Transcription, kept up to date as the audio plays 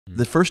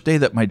The first day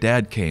that my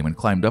dad came and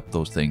climbed up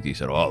those things, he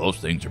said, "Oh, those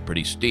things are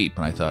pretty steep."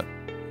 And I thought,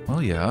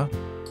 well, yeah,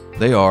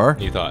 they are.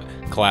 You thought,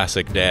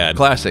 classic dad.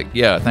 Classic.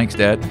 Yeah, thanks,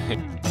 Dad.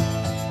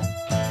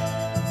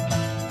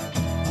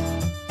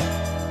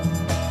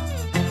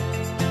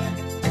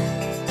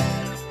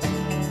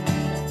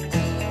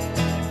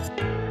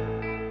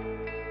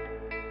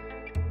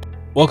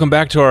 Welcome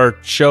back to our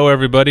show,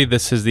 everybody.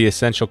 This is the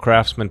Essential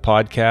Craftsman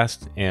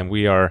Podcast, and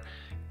we are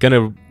going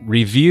to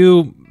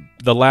review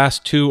the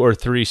last 2 or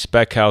 3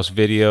 Spec House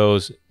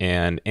videos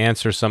and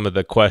answer some of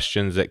the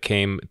questions that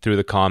came through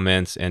the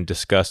comments and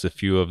discuss a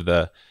few of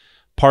the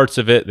parts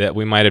of it that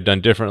we might have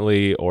done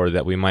differently or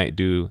that we might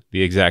do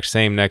the exact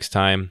same next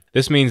time.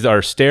 This means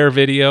our stair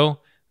video,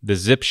 the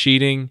zip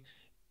sheeting,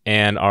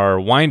 and our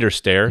winder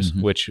stairs,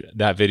 which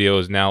that video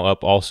is now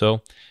up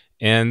also.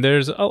 And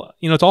there's,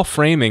 it's all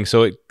framing.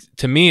 So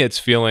to me, it's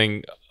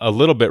feeling a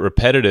little bit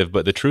repetitive,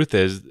 but the truth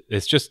is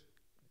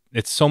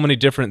it's so many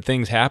different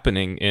things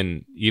happening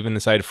in even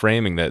inside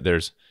framing that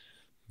there's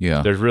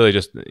really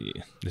just,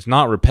 it's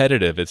not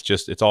repetitive.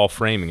 It's all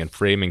framing, and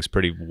framing's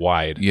pretty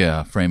wide.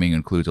 Yeah. Framing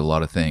includes a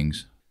lot of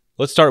things.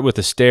 Let's start with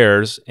the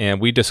stairs,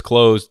 and we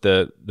disclosed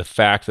the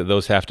fact that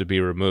those have to be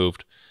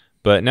removed.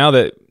 But now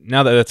that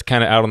that's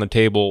kind of out on the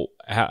table,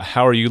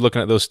 how are you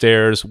looking at those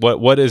stairs?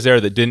 What is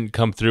there that didn't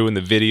come through in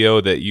the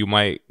video that you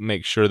might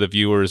make sure the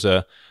viewers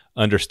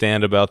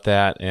understand about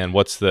that? And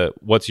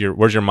where's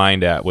your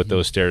mind at with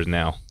those stairs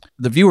now?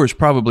 The viewers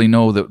probably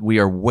know that we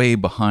are way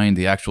behind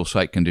the actual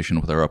site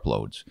condition with our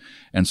uploads.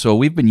 And so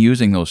we've been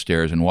using those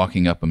stairs and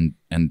walking up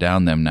and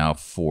down them now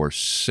for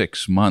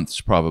 6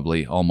 months,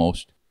 probably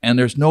almost. And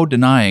there's no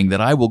denying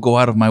that I will go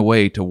out of my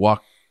way to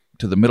walk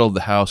to the middle of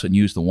the house and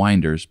use the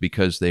winders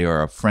because they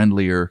are a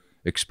friendlier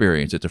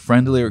experience. It's a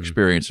friendlier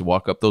experience to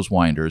walk up those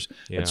winders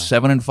at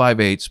 7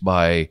 5/8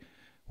 by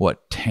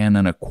 10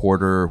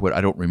 1/4. I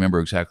don't remember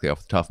exactly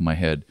off the top of my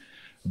head.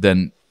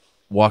 Than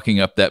walking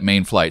up that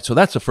main flight. So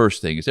that's the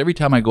first thing. Is every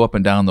time I go up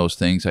and down those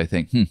things, I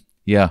think,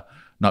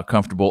 not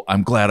comfortable.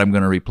 I'm glad I'm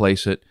going to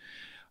replace it.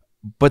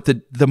 But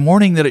the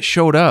morning that it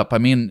showed up, I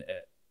mean,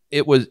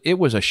 it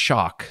was a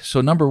shock.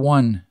 So number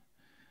one,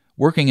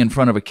 working in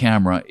front of a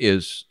camera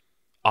is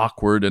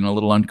awkward and a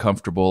little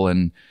uncomfortable,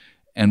 and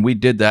we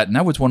did that, and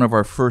that was one of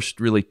our first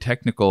really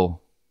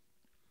technical.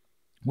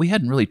 We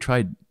hadn't really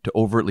tried to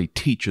overtly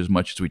teach as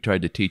much as we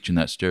tried to teach in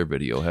that stair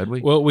video, had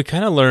we? Well, we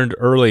kind of learned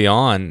early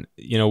on,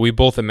 we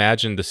both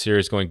imagined the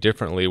series going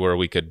differently where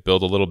we could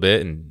build a little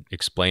bit and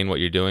explain what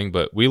you're doing,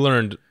 but we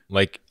learned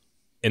like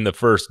in the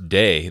first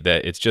day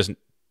that it's just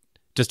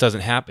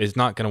doesn't happen. It's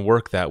not going to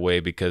work that way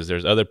because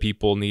there's other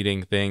people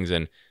needing things,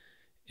 and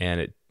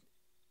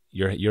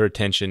your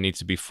attention needs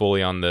to be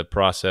fully on the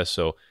process.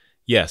 So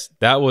yes,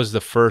 that was the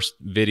first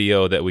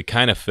video that we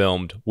kind of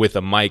filmed with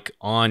a mic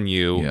on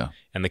you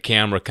and the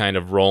camera kind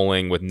of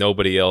rolling with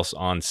nobody else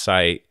on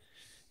site.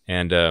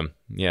 And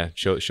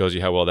shows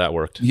you how well that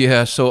worked.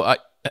 Yeah, so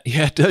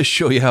it does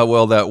show you how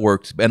well that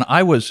worked. And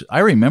I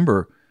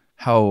remember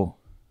how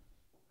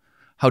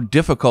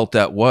difficult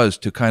that was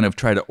to kind of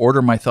try to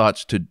order my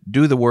thoughts to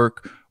do the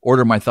work,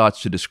 order my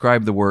thoughts to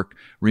describe the work,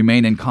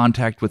 remain in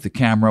contact with the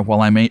camera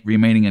while I'm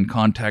remaining in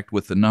contact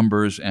with the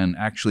numbers and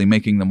actually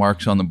making the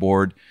marks on the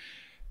board.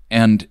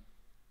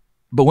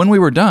 But when we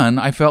were done,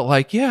 I felt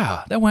like,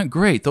 yeah, that went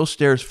great. Those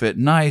stairs fit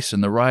nice,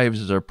 and the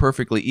rises are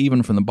perfectly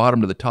even from the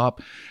bottom to the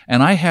top.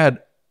 And I had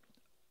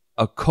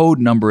a code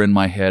number in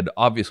my head,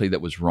 obviously,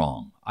 that was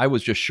wrong. I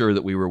was just sure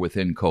that we were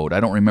within code. I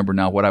don't remember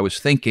now what I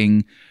was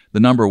thinking the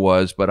number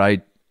was, but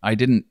I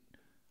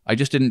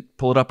just didn't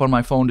pull it up on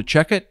my phone to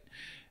check it.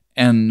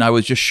 And I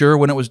was just sure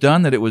when it was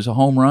done that it was a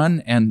home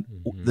run. And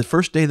the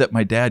first day that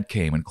my dad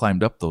came and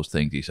climbed up those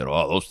things, he said,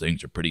 "Oh, those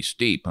things are pretty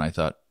steep." And I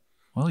thought,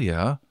 well,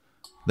 yeah,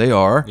 they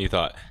are. You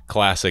thought,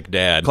 classic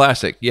dad.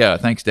 Classic. Yeah,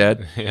 thanks,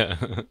 Dad. Yeah.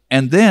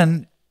 And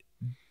then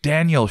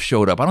Daniel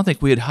showed up. I don't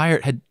think we had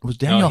hired. Was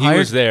Daniel hired? He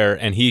was there,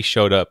 and he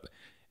showed up,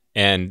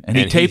 and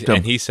he taped them.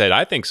 And he said,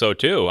 "I think so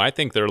too. I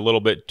think they're a little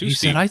bit too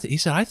steep." He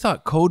said, "I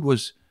thought code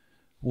was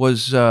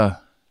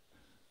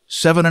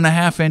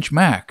 7.5-inch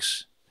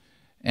max."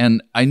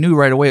 And I knew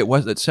right away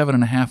that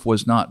 7.5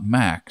 was not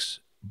max,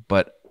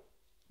 but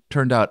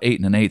turned out 8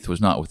 1/8 was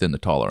not within the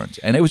tolerance.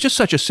 And it was just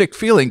such a sick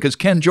feeling because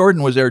Ken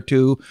Jordan was there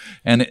too.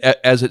 And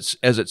as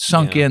it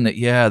sunk in that,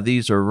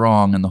 these are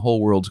wrong and the whole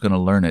world's going to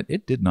learn it,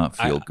 it did not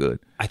feel good.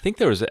 I think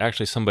there was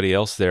actually somebody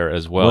else there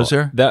as well. Was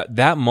there?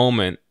 That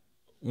moment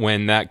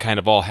when that kind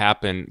of all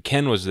happened,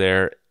 Ken was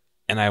there,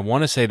 and I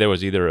want to say there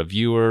was either a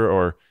viewer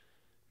or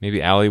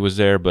maybe Allie was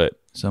there, but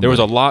there was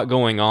a lot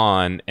going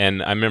on.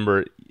 And I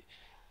remember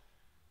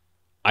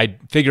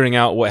figuring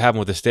out what happened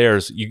with the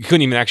stairs. You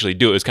couldn't even actually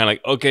do it. It was kind of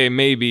like, okay,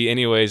 maybe.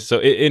 Anyways, so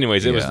it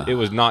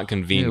was not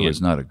convenient. It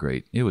was not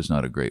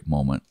a great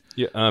moment.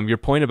 Yeah, your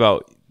point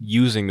about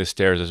using the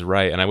stairs is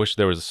right, and I wish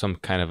there was some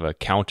kind of a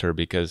counter,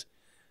 because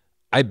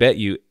I bet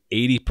you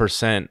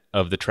 80%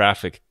 of the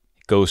traffic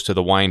goes to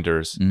the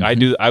winders. I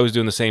was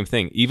doing the same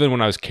thing, even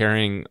when I was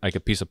carrying like a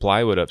piece of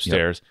plywood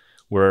upstairs,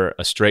 where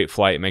a straight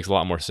flight makes a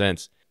lot more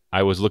sense.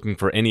 I was looking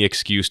for any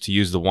excuse to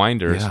use the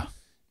winders.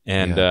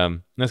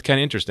 And that's kind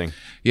of interesting.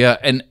 Yeah,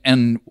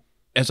 and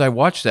as I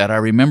watched that, I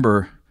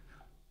remember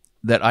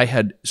that I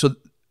had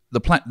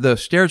the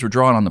stairs were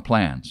drawn on the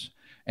plans,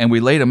 and we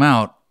laid them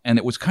out, and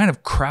it was kind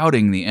of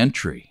crowding the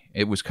entry.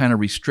 It was kind of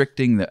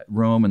restricting the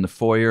room and the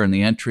foyer and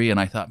the entry, and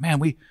I thought, man,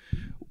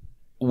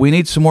 we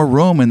need some more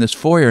room in this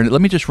foyer, and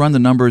let me just run the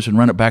numbers and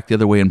run it back the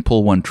other way and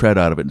pull one tread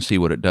out of it and see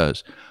what it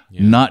does.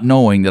 Yeah. Not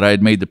knowing that I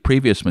had made the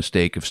previous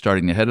mistake of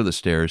starting the head of the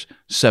stairs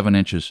 7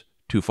 inches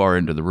too far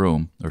into the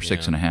room, or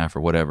 6.5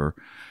 or whatever.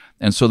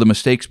 And so the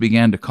mistakes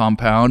began to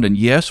compound, and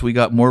yes, we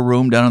got more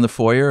room down in the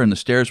foyer, and the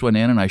stairs went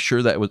in, and I was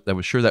sure that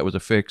was a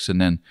fix, and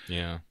then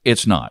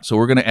it's not. So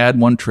we're going to add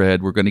one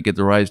tread. We're going to get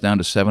the rise down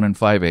to 7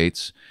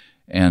 5/8,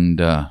 and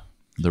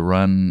the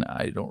run,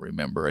 I don't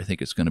remember. I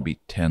think it's going to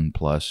be 10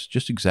 plus,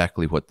 just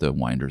exactly what the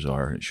winders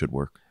are. It should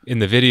work. In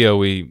the video,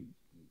 we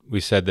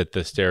said that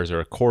the stairs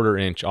are 1/4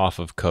 inch off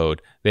of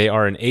code. They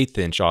are an 1/8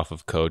 inch off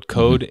of code.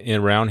 Code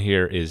around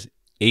here is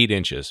 8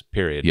 inches,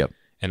 period. Yep.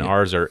 And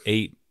ours are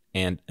 8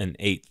 and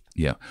 1/8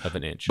 of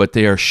an inch. But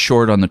they are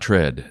short on the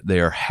tread. They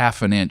are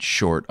 1/2 inch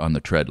short on the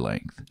tread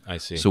length. I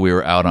see. So we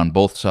were out on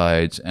both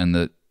sides,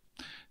 and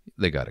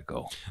they got to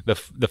go.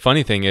 The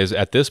funny thing is,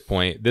 at this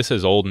point, this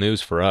is old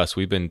news for us.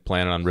 We've been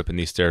planning on ripping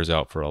these stairs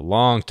out for a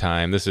long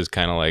time. This is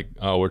kind of like,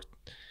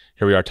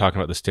 here we are talking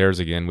about the stairs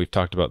again. We've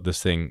talked about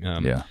this thing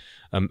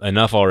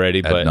enough already.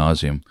 Ad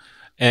nauseum.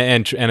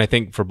 And I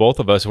think for both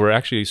of us, we're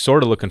actually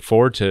sort of looking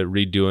forward to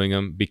redoing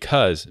them,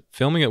 because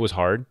filming it was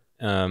hard.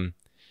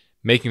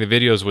 Making the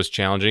videos was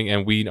challenging,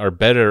 and we are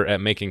better at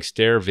making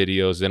stair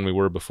videos than we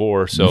were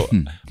before. So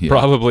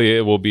probably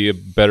it will be a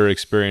better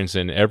experience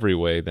in every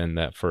way than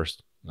that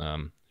first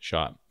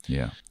shot.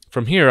 Yeah.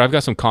 From here, I've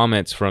got some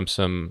comments from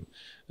some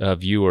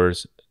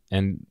viewers,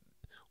 and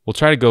we'll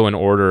try to go in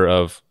order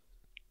of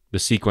the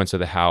sequence of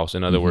the house.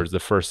 In other words, the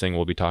first thing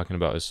we'll be talking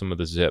about is some of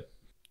the zip.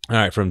 All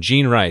right, from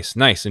Gene Rice.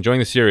 Nice, enjoying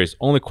the series.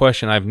 Only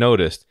question I've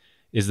noticed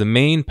is the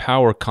main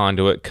power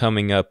conduit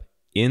coming up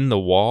in the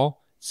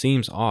wall.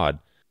 Seems odd.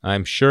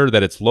 I'm sure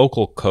that it's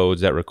local codes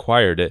that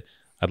required it.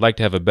 I'd like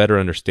to have a better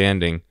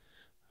understanding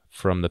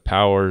from the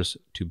powers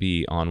to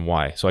be on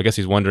why. So I guess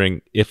he's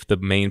wondering if the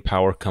main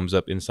power comes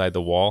up inside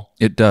the wall.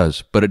 It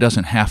does, but it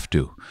doesn't have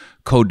to.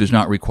 Code does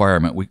not require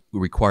it.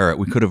 We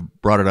could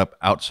have brought it up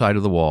outside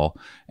of the wall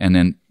and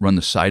then run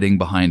the siding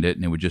behind it,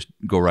 and it would just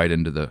go right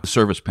into the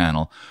service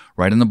panel,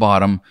 right in the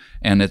bottom,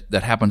 and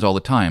that happens all the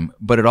time.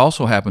 But it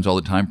also happens all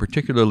the time,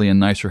 particularly in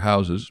nicer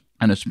houses,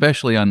 and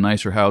especially on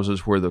nicer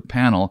houses where the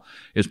panel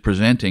is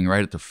presenting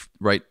right at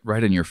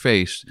right in your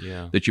face,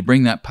 that you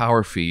bring that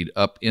power feed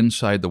up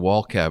inside the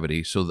wall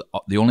cavity, so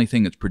the only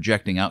thing that's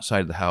projecting outside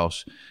of the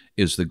house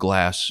is the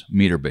glass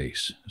meter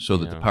base, so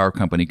that the power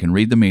company can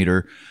read the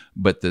meter,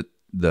 but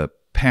the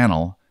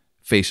panel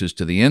faces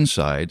to the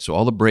inside, so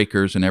all the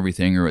breakers and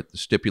everything are at the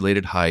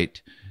stipulated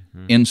height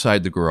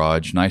inside the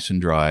garage, nice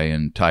and dry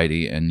and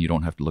tidy, and you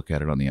don't have to look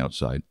at it on the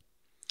outside.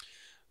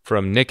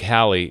 From Nick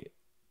Halley.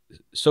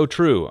 So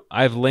true.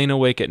 I've lain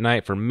awake at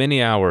night for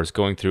many hours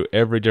going through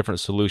every different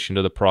solution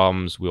to the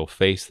problems we'll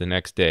face the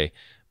next day.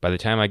 By the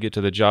time I get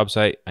to the job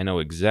site, I know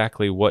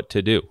exactly what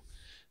to do.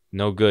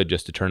 No good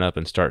just to turn up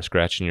and start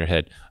scratching your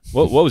head.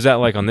 What was that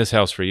like on this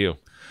house for you?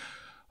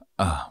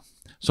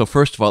 So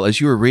first of all,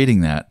 as you were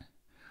reading that,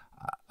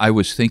 I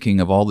was thinking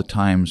of all the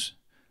times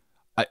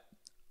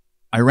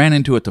I ran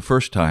into it the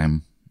first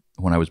time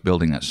when I was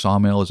building that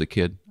sawmill as a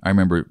kid. I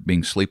remember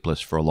being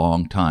sleepless for a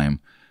long time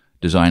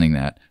designing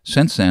that.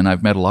 Since then,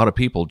 I've met a lot of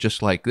people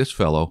just like this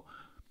fellow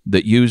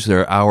that use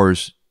their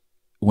hours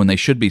when they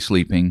should be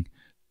sleeping,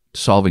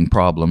 solving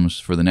problems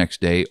for the next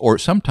day. Or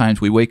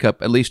sometimes we wake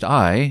up, at least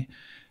I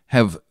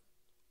have,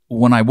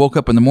 when I woke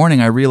up in the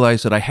morning, I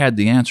realized that I had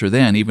the answer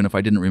then, even if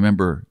I didn't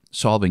remember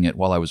solving it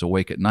while I was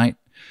awake at night.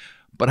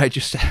 But I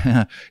just,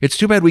 it's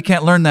too bad we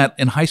can't learn that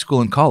in high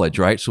school and college,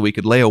 right? So we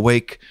could lay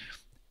awake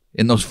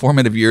in those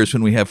formative years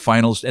when we have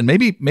finals, and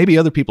maybe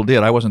other people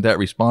did. I wasn't that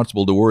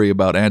responsible to worry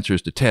about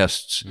answers to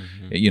tests,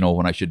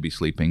 when I should be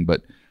sleeping.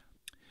 But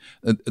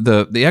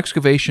the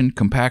excavation,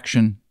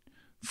 compaction,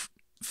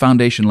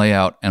 foundation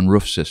layout, and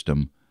roof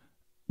system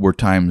were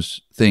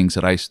things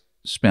that I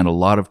spent a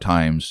lot of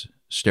times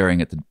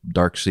staring at the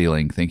dark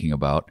ceiling thinking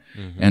about.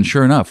 And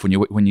sure enough,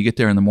 when you get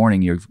there in the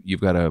morning,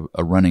 you've got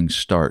a running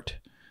start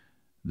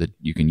that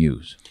you can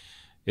use.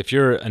 If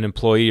you're an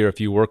employee or if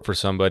you work for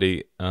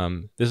somebody,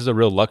 this is a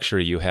real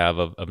luxury you have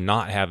of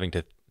not having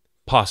to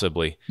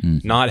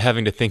not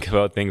having to think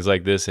about things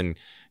like this and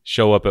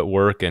show up at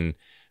work and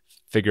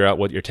figure out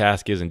what your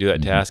task is and do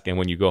that task. And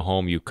when you go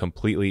home, you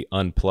completely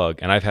unplug.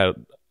 And I've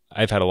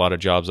had a lot of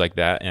jobs like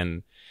that,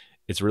 and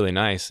it's really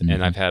nice.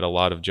 And I've had a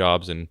lot of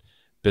jobs and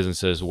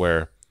businesses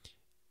where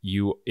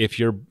if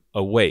you're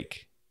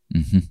awake,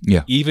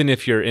 even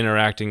if you're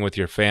interacting with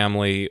your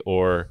family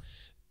or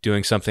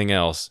doing something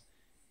else,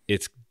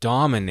 it's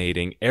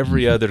dominating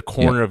every other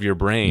corner of your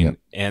brain,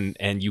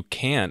 and you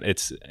can't.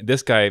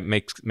 This guy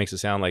makes it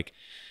sound like,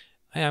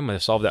 hey, I'm going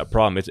to solve that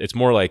problem. It's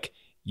more like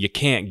you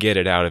can't get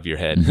it out of your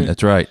head.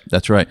 That's right.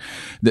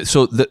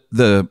 So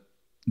the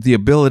the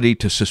ability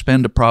to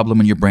suspend a problem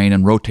in your brain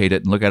and rotate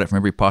it and look at it from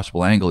every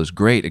possible angle is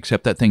great,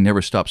 except that thing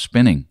never stops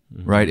spinning,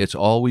 right? It's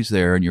always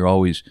there, and you're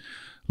always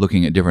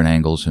looking at different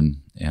angles,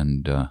 and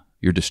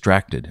you're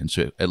distracted. And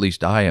so at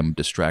least I am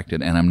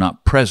distracted, and I'm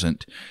not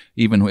present.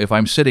 Even if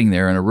I'm sitting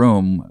there in a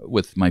room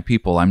with my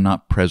people, I'm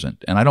not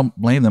present. And I don't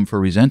blame them for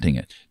resenting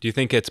it. Do you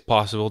think it's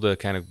possible to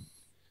kind of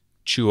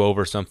chew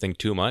over something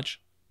too much?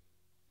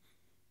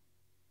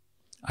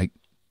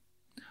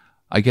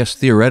 I guess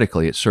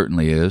theoretically it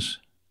certainly is,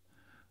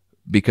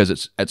 because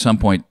it's at some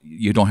point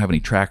you don't have any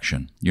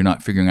traction. You're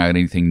not figuring out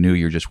anything new.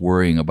 You're just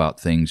worrying about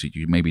things that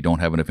you maybe don't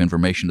have enough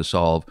information to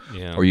solve,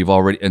 or you've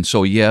already. And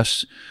so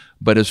yes,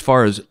 but as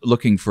far as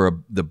looking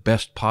for the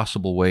best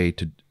possible way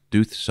to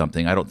do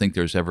something, I don't think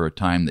there's ever a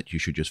time that you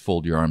should just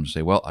fold your arms and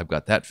say, well, I've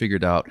got that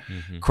figured out,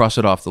 cross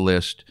it off the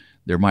list.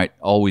 There might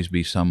always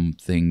be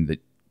something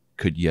that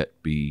could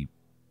yet be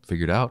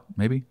figured out,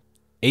 maybe.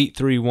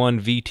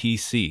 831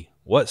 VTC.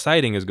 What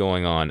sighting is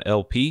going on?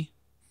 LP?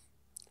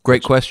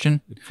 Great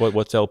question.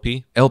 What's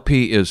LP?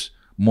 LP is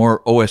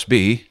more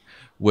OSB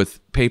with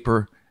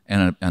paper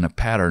and a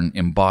pattern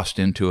embossed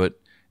into it.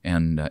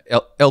 And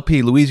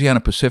LP, Louisiana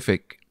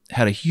Pacific,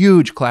 had a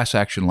huge class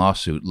action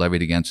lawsuit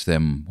levied against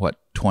them,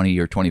 20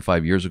 or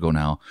 25 years ago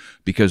now,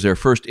 because their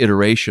first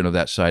iteration of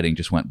that siding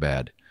just went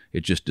bad.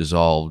 It just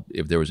dissolved.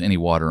 If there was any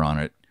water on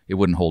it, it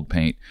wouldn't hold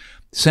paint.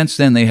 Since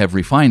then, they have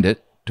refined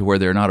it to where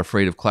they're not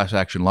afraid of class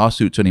action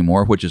lawsuits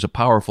anymore, which is a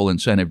powerful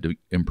incentive to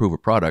improve a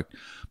product.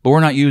 But we're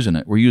not using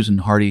it. We're using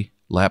Hardy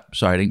lap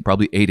siding,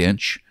 probably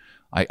 8-inch.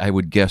 I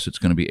would guess it's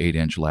going to be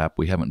 8-inch lap.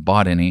 We haven't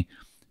bought any.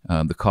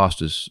 The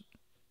cost is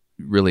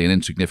really an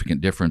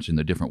insignificant difference in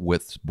the different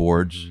widths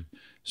boards.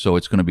 So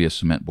it's going to be a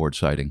cement board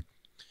siding.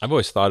 I've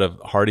always thought of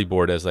Hardy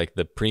board as like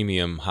the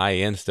premium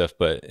high-end stuff,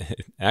 but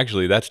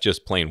actually that's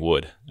just plain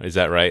wood. Is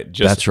that right?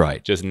 That's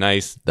right. Just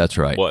nice. That's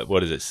right.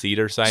 What is it?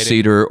 Cedar siding?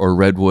 Cedar or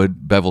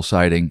redwood bevel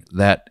siding.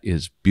 That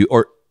is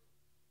or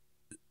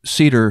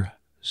cedar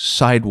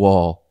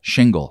sidewall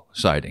shingle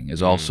siding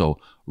is also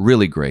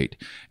really great.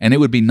 And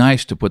it would be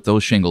nice to put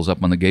those shingles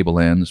up on the gable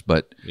ends,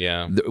 but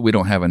we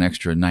don't have an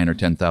extra $9,000 or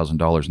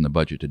 $10,000 in the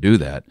budget to do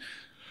that.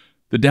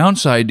 The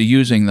downside to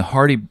using the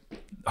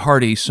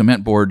Hardy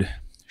cement board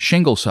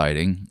shingle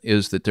siding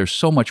is that there's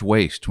so much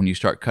waste when you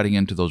start cutting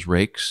into those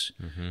rakes.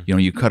 You know,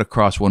 you cut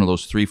across one of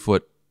those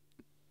 3-foot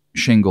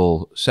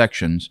shingle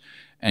sections,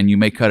 and you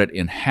may cut it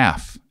in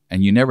half,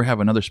 and you never have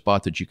another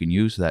spot that you can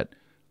use that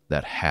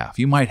half.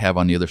 You might have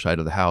on the other side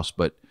of the house,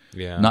 but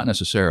not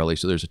necessarily.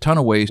 So there's a ton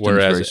of waste.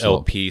 Whereas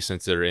LP,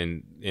 since they're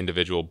in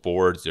individual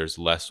boards, there's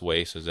less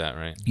waste. Is that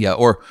right? Yeah,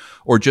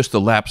 or just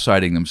the lap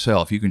siding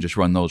themselves. You can just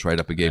run those right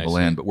up a gable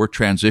end. But we're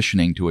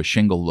transitioning to a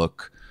shingle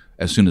look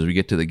as soon as we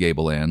get to the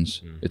gable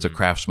ends. It's a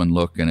Craftsman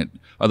look, and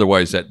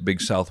otherwise that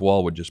big south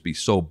wall would just be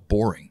so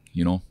boring,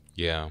 you know?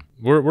 Yeah.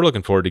 We're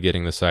looking forward to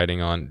getting the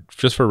siding on.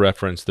 Just for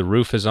reference, the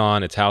roof is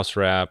on, it's house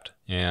wrapped,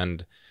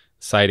 and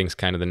siding's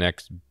kind of the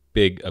next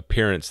big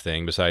appearance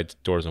thing besides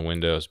doors and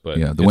windows. But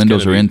yeah, the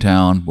windows are in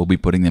town. We'll be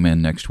putting them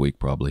in next week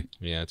probably.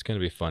 Yeah, it's going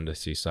to be fun to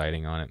see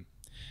siding on it.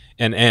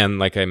 And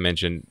like I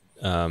mentioned,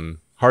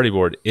 Hardy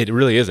board, it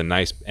really is a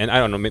nice, and I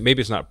don't know, maybe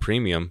it's not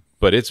premium,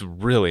 but it's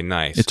really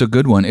nice. It's a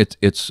good one.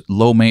 It's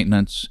low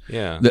maintenance.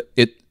 Yeah.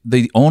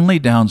 The only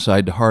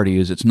downside to Hardy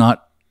is it's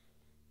not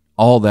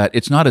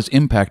as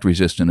impact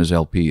resistant as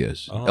LP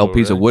is. LP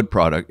is a wood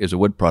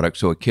product,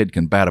 so a kid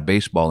can bat a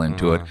baseball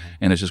into it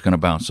and it's just going to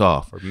bounce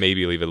off. Or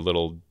maybe leave a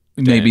little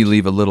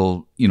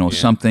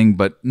something,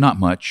 but not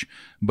much.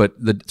 But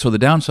so the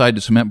downside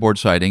to cement board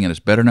siding, and it's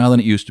better now than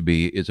it used to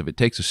be, is if it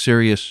takes a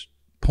serious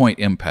point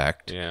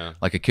impact,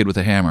 like a kid with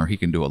a hammer, he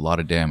can do a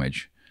lot of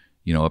damage.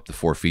 Up to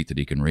 4 feet that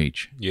he can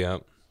reach. Yeah.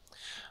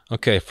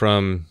 Okay,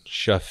 from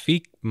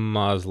Shafiq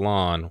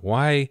Mazlan,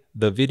 why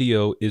the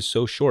video is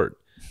so short?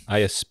 I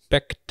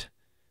expect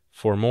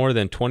for more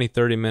than 20,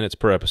 30 minutes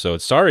per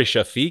episode. Sorry,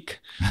 Shafiq.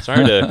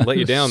 Sorry to let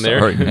you down there.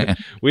 Sorry, man.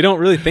 We don't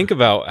really think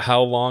about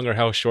how long or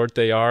how short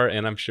they are,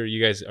 and I'm sure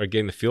you guys are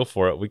getting the feel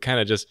for it. We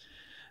kind of just,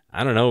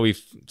 I don't know,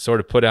 we've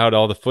sort of put out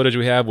all the footage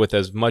we have with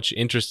as much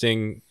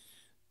interesting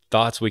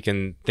thoughts we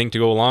can think to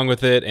go along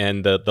with it,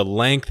 and the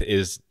length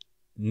is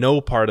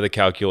no part of the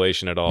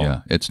calculation at all.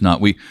 Yeah, it's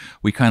not. We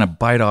kind of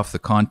bite off the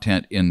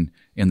content in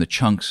the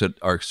chunks that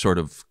are sort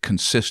of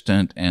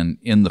consistent and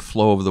in the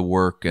flow of the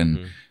work,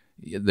 and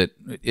that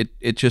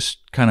it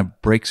just kind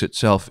of breaks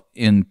itself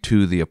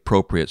into the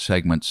appropriate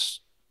segments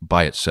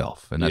by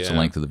itself, and that's the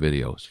length of the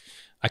videos.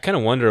 I kind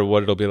of wonder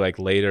what it'll be like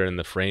later in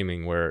the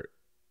framing where,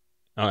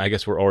 I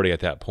guess we're already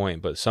at that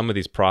point, but some of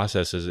these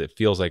processes, it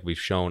feels like we've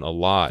shown a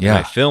lot. Yeah.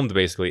 And I filmed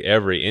basically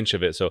every inch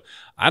of it, so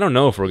I don't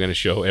know if we're going to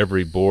show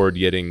every board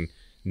getting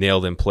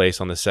nailed in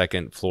place on the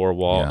second floor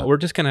wall. Yeah. We're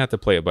just gonna have to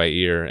play it by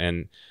ear,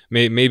 and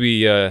maybe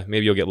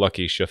you'll get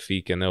lucky,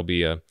 Shafiq, and there'll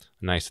be a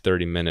nice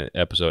 30-minute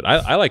episode.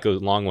 I like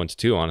those long ones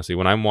too, honestly.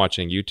 When I'm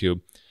watching YouTube,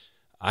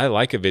 I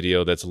like a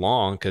video that's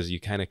long because you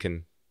kind of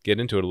can get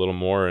into it a little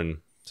more, and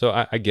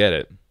so I get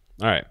it.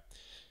 All right,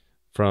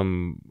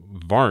 from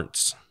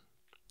Varntz,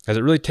 has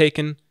it really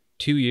taken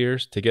 2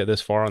 years to get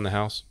this far on the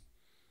house?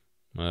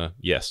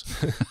 Yes.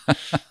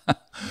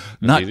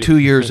 Not easy. 2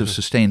 years of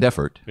sustained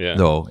effort, Yeah.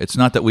 though. It's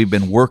not that we've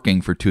been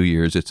working for 2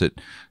 years. It's that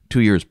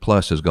 2 years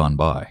plus has gone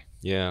by.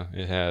 Yeah,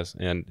 it has.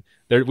 And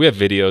we have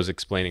videos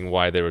explaining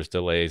why there was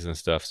delays and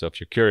stuff. So if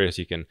you're curious,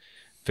 you can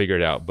figure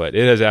it out. But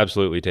it has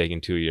absolutely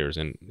taken 2 years,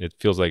 and it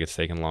feels like it's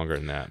taken longer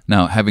than that.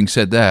 Now, having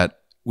said that,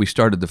 we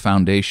started the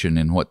foundation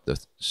in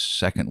the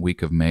second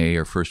week of May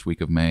or first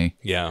week of May.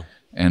 Yeah.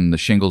 And the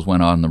shingles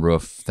went on the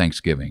roof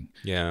Thanksgiving.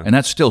 Yeah. And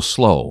that's still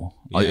slow.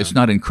 Yeah. It's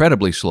not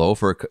incredibly slow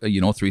for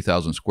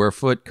 3,000 square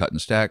foot, cut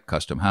and stack,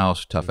 custom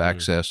house, tough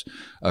access,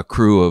 a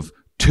crew of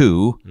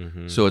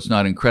 2. So it's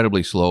not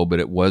incredibly slow, but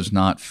it was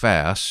not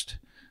fast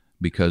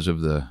because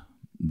of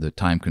the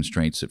time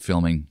constraints that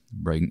filming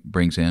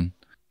brings in.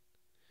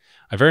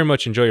 I very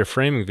much enjoy your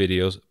framing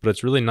videos, but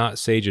it's really not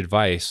sage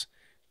advice,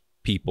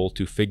 people,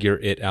 to figure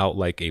it out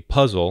like a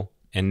puzzle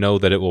and know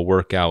that it will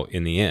work out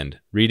in the end.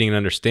 Reading and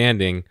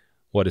understanding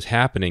what is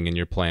happening in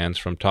your plans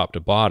from top to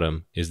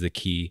bottom is the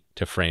key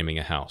to framing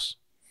a house.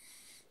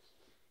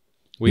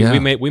 We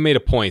made a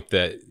point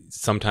that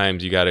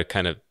sometimes you got to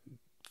kind of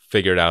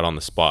figure it out on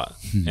the spot,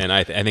 and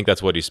I think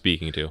that's what he's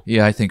speaking to.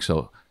 Yeah, I think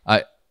so.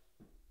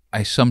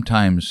 I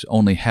sometimes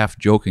only half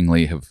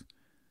jokingly have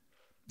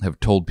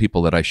told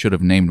people that I should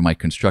have named my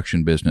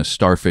construction business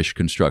Starfish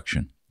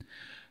Construction.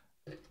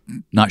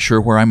 Not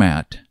sure where I'm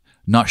at,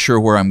 not sure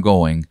where I'm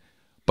going,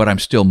 but I'm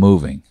still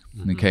moving.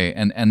 Okay,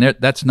 and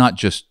that's not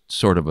just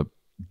sort of a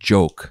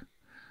joke,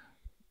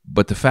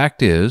 but the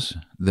fact is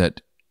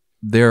that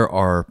there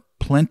are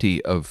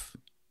plenty of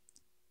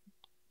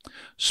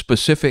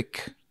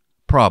specific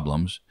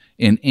problems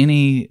in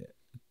any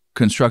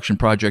construction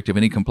project of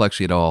any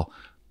complexity at all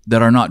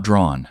that are not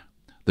drawn.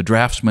 The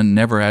draftsman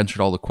never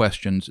answered all the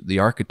questions. The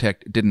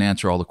architect didn't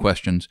answer all the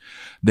questions.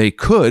 They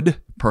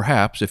could,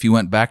 perhaps, if you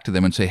went back to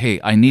them and say,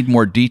 hey, I need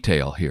more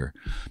detail here.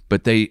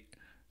 But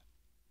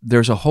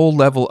there's a whole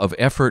level of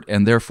effort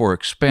and therefore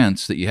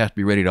expense that you have to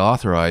be ready to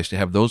authorize to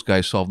have those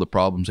guys solve the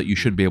problems that you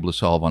should be able to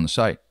solve on the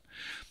site.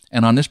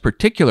 And on this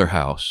particular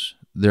house,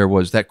 there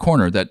was that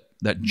corner,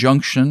 that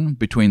junction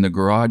between the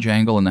garage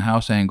angle and the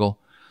house angle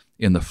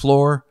in the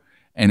floor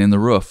and in the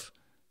roof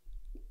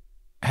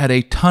had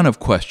a ton of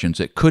questions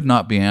that could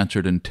not be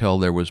answered until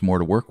there was more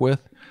to work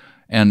with.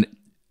 And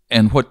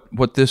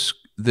what this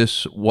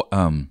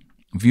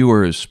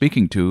viewer is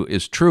speaking to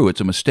is true.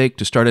 It's a mistake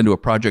to start into a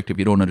project if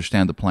you don't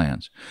understand the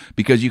plans,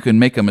 because you can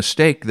make a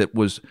mistake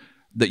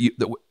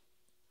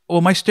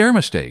my stair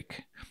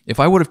mistake. If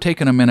I would have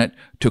taken a minute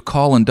to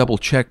call and double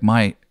check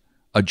my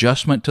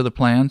adjustment to the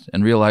plans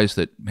and realize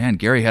that, man,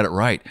 Gary had it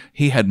right.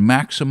 He had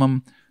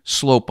maximum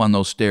slope on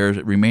those stairs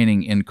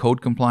remaining in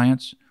code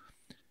compliance.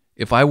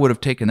 If I would have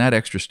taken that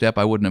extra step,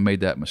 I wouldn't have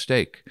made that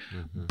mistake.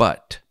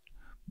 But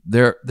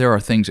there are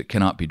things that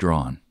cannot be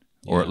drawn,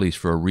 or at least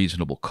for a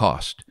reasonable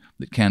cost,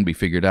 that can be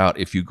figured out.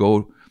 If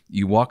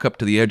you walk up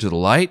to the edge of the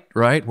light,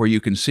 right, where you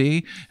can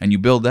see, and you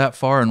build that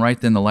far, and right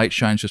then the light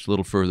shines just a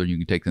little further, and you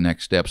can take the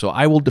next step. So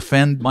I will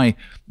defend my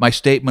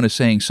statement of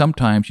saying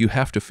sometimes you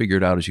have to figure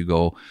it out as you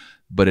go,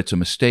 but it's a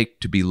mistake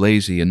to be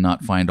lazy and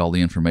not find all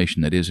the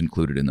information that is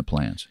included in the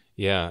plans.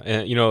 Yeah,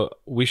 and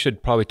we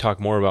should probably talk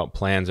more about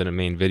plans in a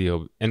main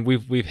video, and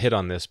we've hit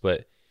on this,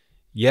 but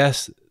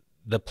yes,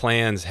 the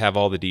plans have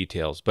all the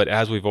details, but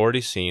as we've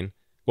already seen,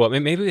 well,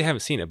 maybe we haven't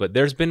seen it, but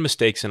there's been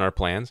mistakes in our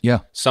plans. Yeah.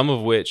 Some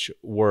of which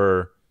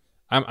were,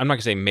 I'm not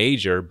gonna say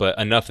major, but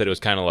enough that it was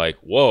kind of like,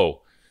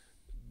 whoa,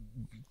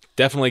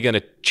 definitely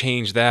gonna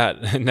change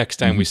that next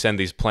time we send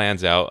these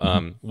plans out.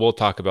 We'll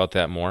talk about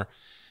that more,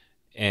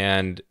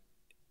 and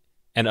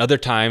other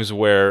times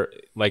where,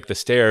 like the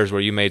stairs,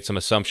 where you made some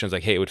assumptions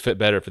like, hey, it would fit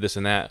better for this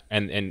and that,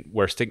 and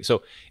we're sticking.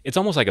 So it's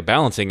almost like a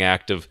balancing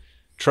act of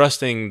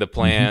trusting the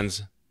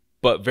plans,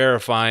 but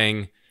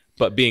verifying,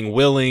 but being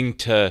willing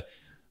to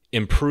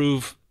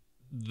improve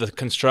the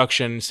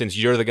construction since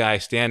you're the guy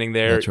standing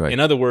there. That's right. In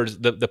other words,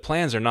 the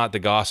plans are not the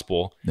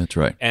gospel. That's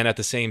right. And at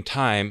the same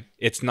time,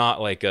 it's not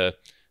like a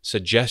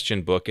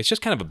suggestion book. It's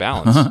just kind of a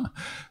balance.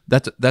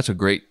 That's a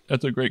great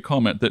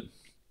comment. That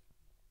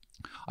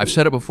I've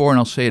said it before and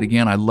I'll say it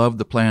again. I love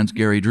the plans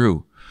Gary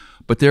drew,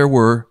 but there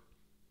were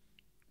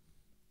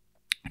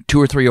 2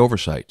 or 3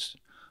 oversights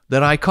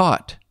that I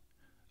caught.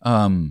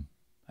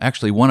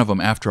 Actually, one of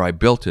them after I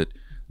built it,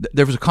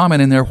 there was a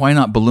comment in there, why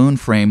not balloon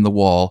frame the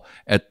wall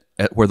at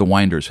where the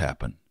winders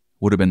happen?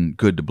 Would have been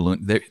good to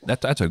balloon.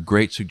 That's a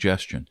great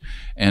suggestion.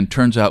 And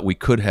turns out we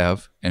could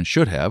have and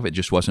should have. It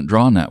just wasn't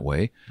drawn that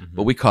way.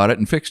 But we caught it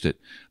and fixed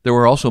it. There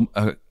were also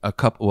a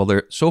couple.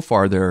 Well, so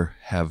far there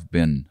have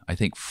been, I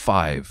think,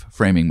 5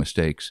 framing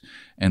mistakes,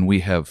 and we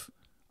have,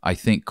 I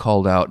think,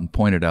 called out and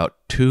pointed out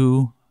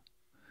 2,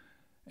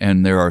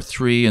 and there are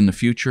 3 in the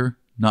future.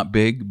 Not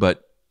big,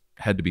 but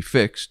had to be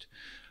fixed.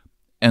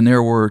 And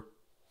there were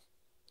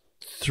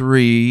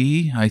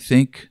 3, I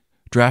think,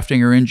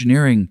 drafting or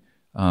engineering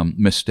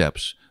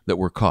missteps that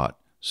were caught.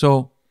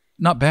 So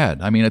not bad.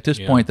 I mean, at this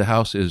point, the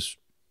house is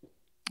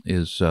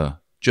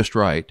just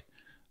right,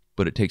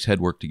 but it takes head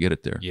work to get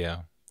it there.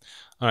 Yeah.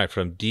 All right.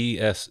 From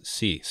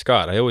DSC.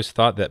 Scott, I always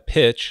thought that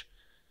pitch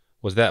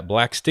was that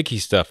black sticky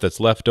stuff that's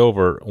left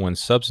over when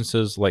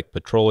substances like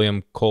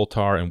petroleum, coal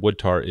tar, and wood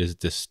tar is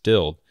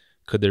distilled.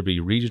 Could there be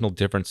regional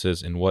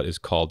differences in what is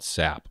called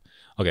sap?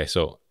 Okay,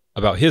 so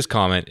about his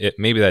comment,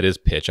 maybe that is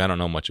pitch. I don't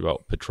know much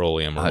about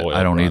petroleum or oil.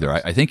 I don't either.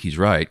 I think he's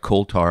right.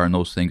 Coal tar and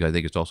those things, I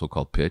think it's also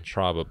called pitch.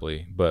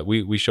 Probably, but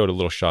we showed a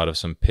little shot of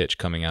some pitch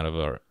coming out of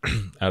our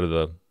out of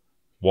the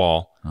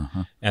wall,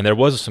 and there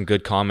was some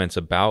good comments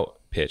about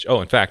pitch.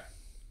 Oh, in fact,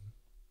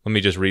 let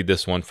me just read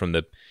this one from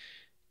the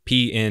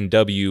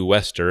PNW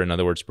Wester, in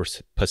other words,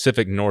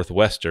 Pacific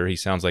Northwester. He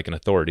sounds like an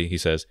authority. He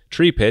says,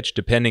 tree pitch,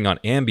 depending on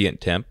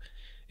ambient temp,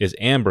 is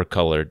amber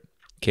colored,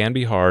 can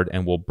be hard,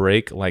 and will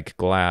break like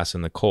glass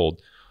in the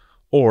cold,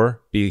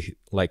 or be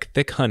like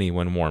thick honey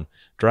when warm.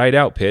 Dried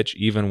out pitch,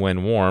 even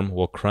when warm,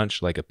 will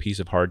crunch like a piece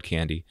of hard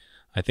candy.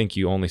 I think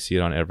you only see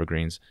it on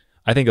evergreens.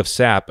 I think of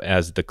sap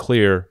as the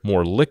clear,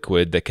 more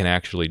liquid that can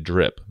actually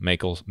drip.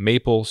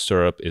 Maple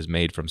syrup is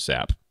made from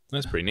sap.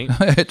 That's pretty neat.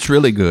 It's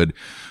really good.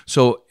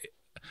 So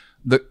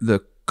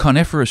the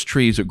coniferous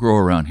trees that grow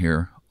around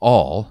here,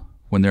 all,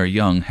 when they're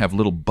young, have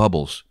little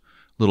bubbles,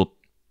 little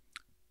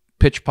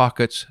pitch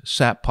pockets,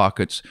 sap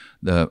pockets.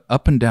 The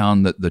up and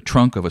down the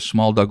trunk of a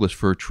small Douglas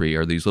fir tree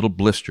are these little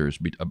blisters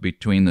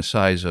between the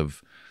size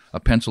of a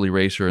pencil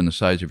eraser and the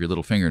size of your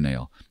little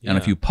fingernail. Yeah. And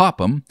if you pop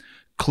them,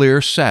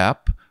 clear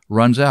sap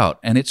runs out,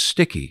 and it's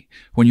sticky.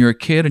 When you're a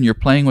kid and you're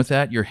playing with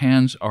that, your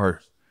hands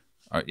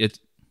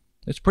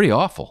it's pretty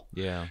awful.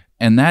 Yeah.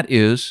 And that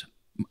is,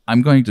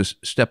 I'm going to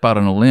step out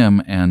on a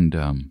limb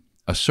and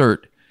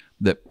assert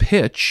that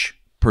pitch,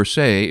 per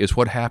se, is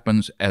what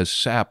happens as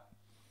sap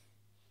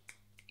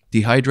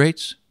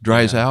dehydrates,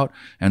 dries out,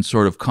 and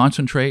sort of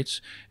concentrates.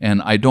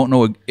 And I don't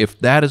know if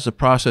that is the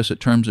process that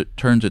turns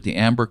at the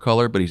amber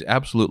color, but he's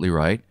absolutely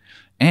right.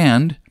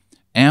 And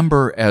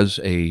amber as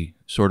a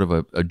sort of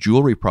a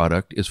jewelry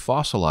product is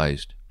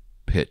fossilized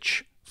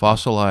pitch,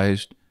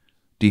 fossilized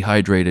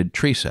dehydrated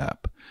tree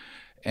sap.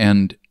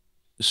 And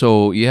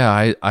so,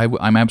 yeah,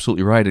 I'm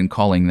absolutely right in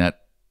calling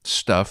that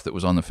stuff that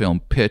was on the film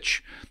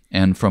pitch.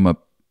 And from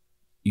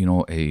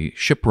a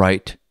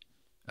shipwright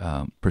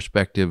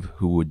perspective,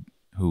 who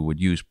would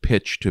use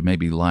pitch to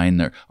maybe line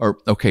their,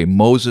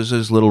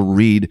 Moses's little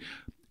reed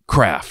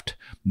craft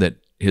that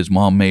his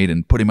mom made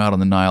and put him out on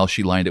the Nile,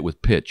 she lined it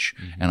with pitch.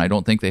 Mm-hmm. And I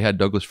don't think they had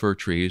Douglas fir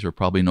trees, or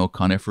probably no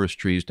coniferous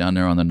trees down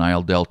there on the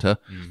Nile Delta.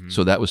 Mm-hmm.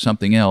 So that was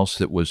something else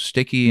that was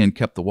sticky and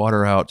kept the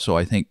water out. So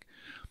I think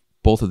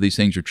both of these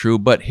things are true.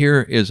 But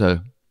here's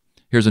a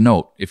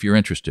note, if you're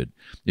interested.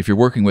 If you're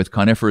working with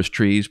coniferous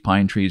trees,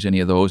 pine trees,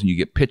 any of those, and you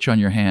get pitch on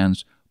your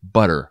hands,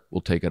 butter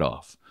will take it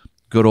off.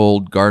 Good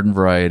old garden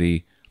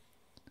variety,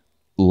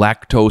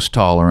 lactose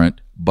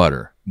tolerant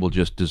butter will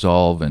just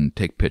dissolve and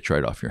take pitch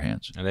right off your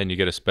hands. And then you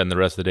get to spend the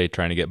rest of the day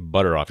trying to get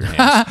butter off your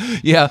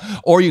hands. Yeah,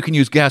 or you can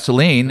use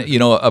gasoline,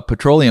 a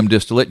petroleum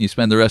distillate, and you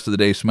spend the rest of the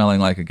day smelling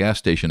like a gas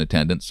station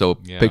attendant. So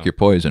pick your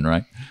poison,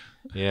 right?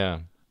 Yeah.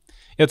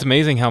 It's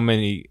amazing how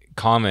many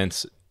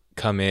comments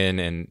come in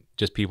and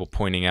just people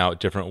pointing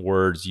out different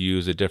words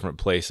used at different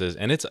places.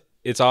 And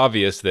it's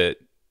obvious that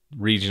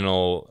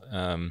regional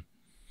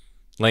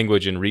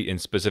language in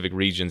specific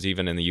regions,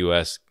 even in the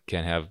U.S.,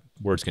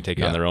 words can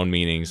take on their own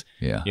meanings.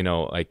 Yeah.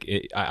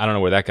 I don't know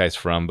where that guy's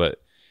from,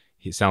 but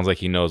he sounds like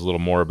he knows a little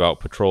more about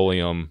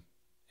petroleum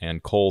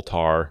and coal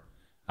tar.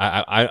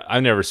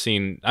 I've never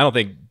seen, I don't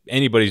think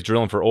anybody's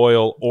drilling for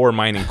oil or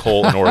mining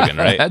coal in Oregon,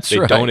 right? That's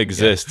right. They don't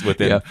exist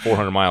within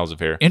 400 miles of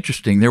here.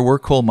 Interesting. There were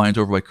coal mines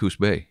over by Coos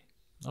Bay.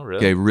 Oh,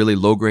 really? Okay, really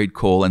low-grade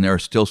coal, and there are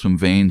still some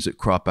veins that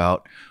crop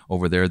out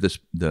over there.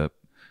 The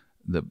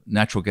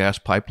natural gas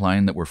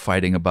pipeline that we're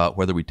fighting about,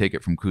 whether we take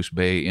it from Coos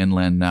Bay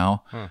inland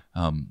now,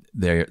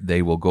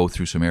 they will go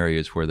through some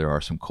areas where there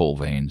are some coal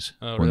veins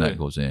when that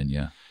goes in.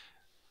 Yeah.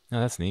 No,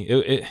 that's neat.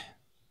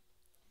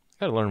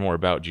 Got to learn more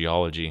about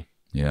geology.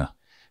 Yeah.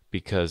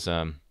 Because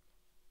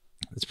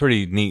it's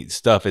pretty neat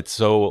stuff. It's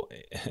so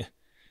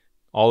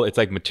it's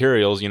like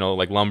materials,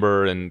 like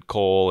lumber and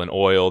coal and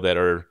oil that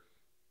are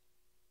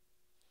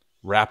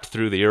wrapped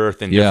through the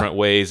earth in different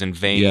ways and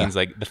veins. Yeah.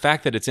 Like the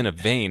fact that it's in a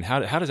vein, how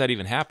does that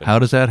even happen? How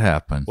does that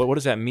happen? What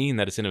does that mean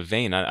that it's in a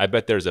vein? I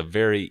bet there's a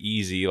very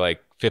easy,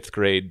 like 5th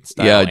grade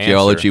style answer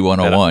Geology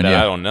 101. That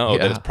I don't know.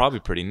 That it's probably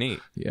pretty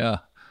neat. Yeah.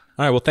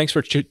 All right. Well, thanks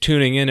for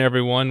tuning in,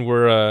 everyone.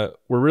 We're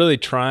really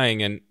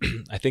trying, and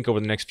I think over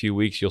the next few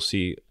weeks you'll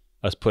see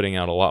us putting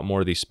out a lot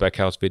more of these Spec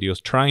House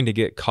videos, trying to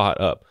get caught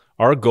up.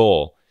 Our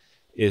goal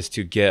is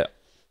to get,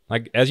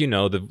 like, as you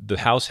know, the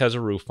house has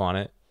a roof on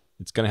it.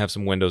 It's going to have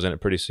some windows in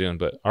it pretty soon,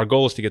 but our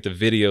goal is to get the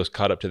videos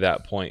caught up to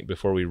that point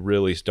before we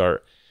really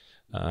start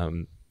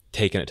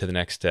taking it to the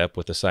next step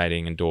with the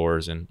siding and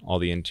doors and all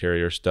the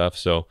interior stuff.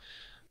 So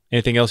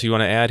anything else you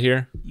want to add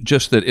here?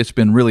 Just that it's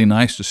been really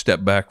nice to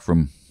step back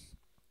from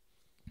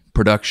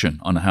production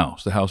on the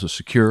house. The house is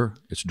secure.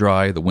 It's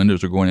dry. The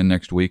windows are going in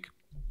next week.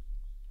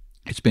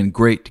 It's been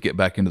great to get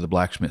back into the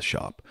blacksmith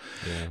shop.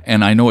 Yeah.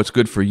 And I know it's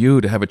good for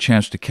you to have a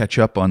chance to catch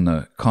up on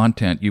the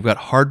content. You've got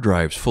hard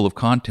drives full of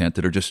content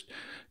that are just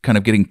kind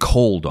of getting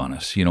cold on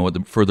us,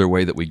 the further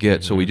away that we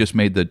get. Mm-hmm. So we just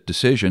made the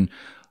decision,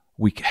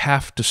 we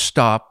have to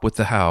stop with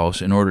the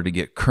house in order to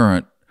get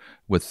current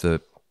with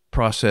the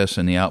process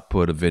and the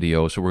output of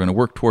video. So we're going to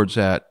work towards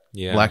that.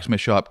 Yeah.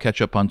 Blacksmith shop,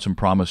 catch up on some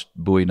promised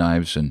Bowie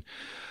knives and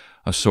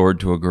a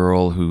sword to a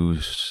girl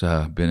who's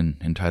been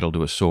entitled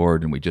to a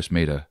sword, and we just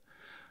made an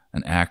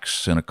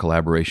axe in a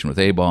collaboration with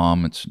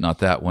A-Bomb. It's not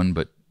that one,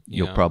 but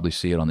you'll probably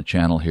see it on the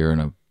channel here in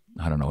a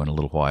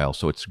little while.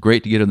 So it's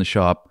great to get in the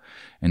shop,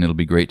 and it'll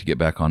be great to get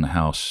back on the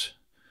house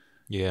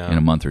in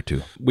a month or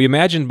two. We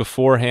imagined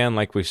beforehand,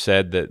 like we've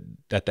said,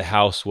 that the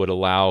house would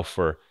allow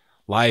for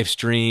live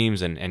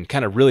streams and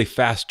kind of really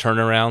fast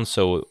turnaround,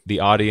 so the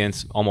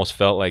audience almost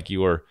felt like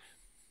you were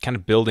kind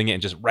of building it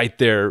and just right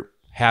there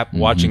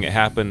watching it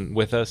happen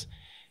with us.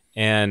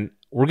 And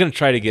we're going to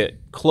try to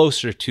get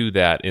closer to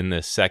that in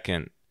the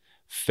second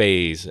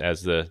phase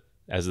as the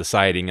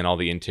siding and all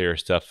the interior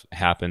stuff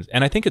happens.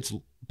 And I think it's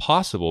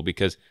possible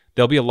because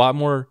there'll be a lot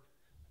more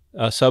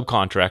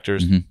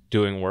subcontractors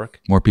doing work.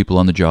 More people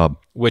on the job.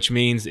 Which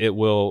means it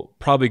will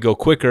probably go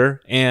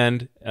quicker,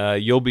 and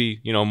you'll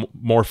be,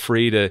 more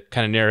free to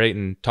kind of narrate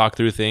and talk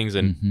through things,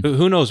 and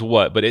who knows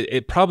what, but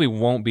it probably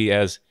won't be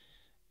as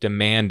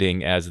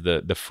demanding as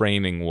the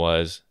framing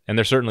was, and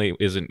there certainly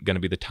isn't going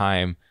to be the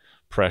time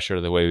pressure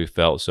the way we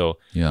felt. So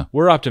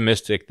we're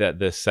optimistic that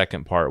this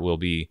second part will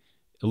be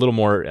a little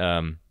more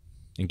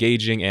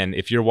engaging, and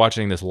if you're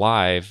watching this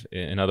live,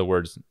 in other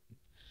words,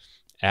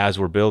 as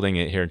we're building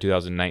it here in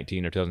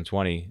 2019 or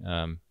 2020,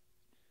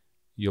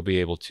 you'll be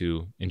able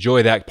to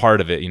enjoy that part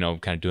of it,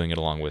 kind of doing it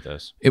along with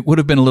us. It would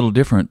have been a little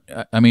different.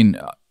 I mean,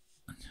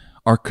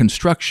 our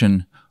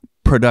construction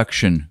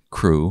production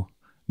crew,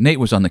 Nate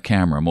was on the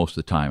camera most of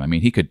the time. I mean,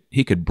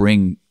 he could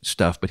bring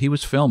stuff, but he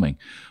was filming.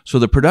 So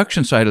the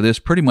production side of this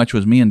pretty much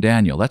was me and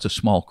Daniel. That's a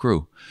small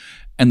crew.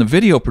 And the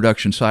video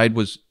production side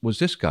was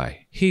this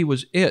guy. He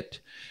was it.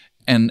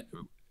 And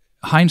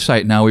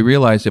hindsight now, we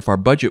realize if our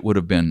budget would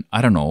have been,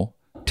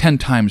 10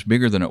 times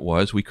bigger than it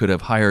was, we could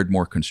have hired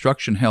more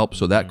construction help,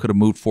 so that could have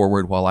moved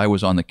forward while I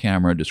was on the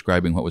camera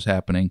describing what was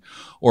happening.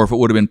 Or if it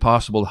would have been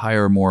possible to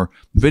hire more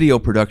video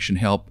production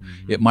help,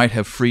 it might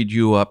have freed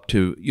you up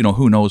to,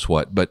 who knows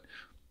what. But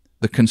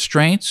the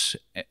constraints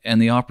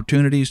and the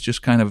opportunities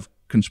just kind of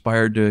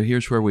conspired to,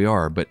 here's where we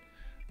are. But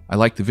I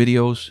like the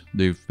videos.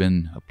 They've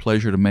been a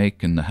pleasure to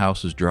make, and the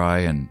house is dry,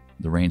 and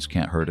the rains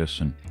can't hurt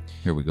us, and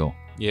here we go.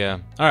 Yeah.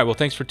 All right. Well,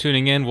 thanks for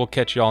tuning in. We'll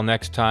catch you all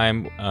next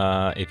time.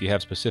 If you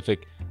have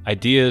specific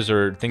ideas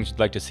or things you'd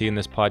like to see in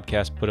this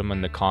podcast, put them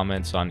in the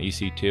comments on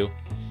EC2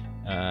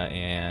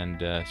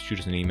 and shoot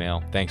us an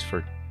email. Thanks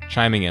for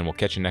chiming in. We'll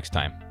catch you next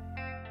time.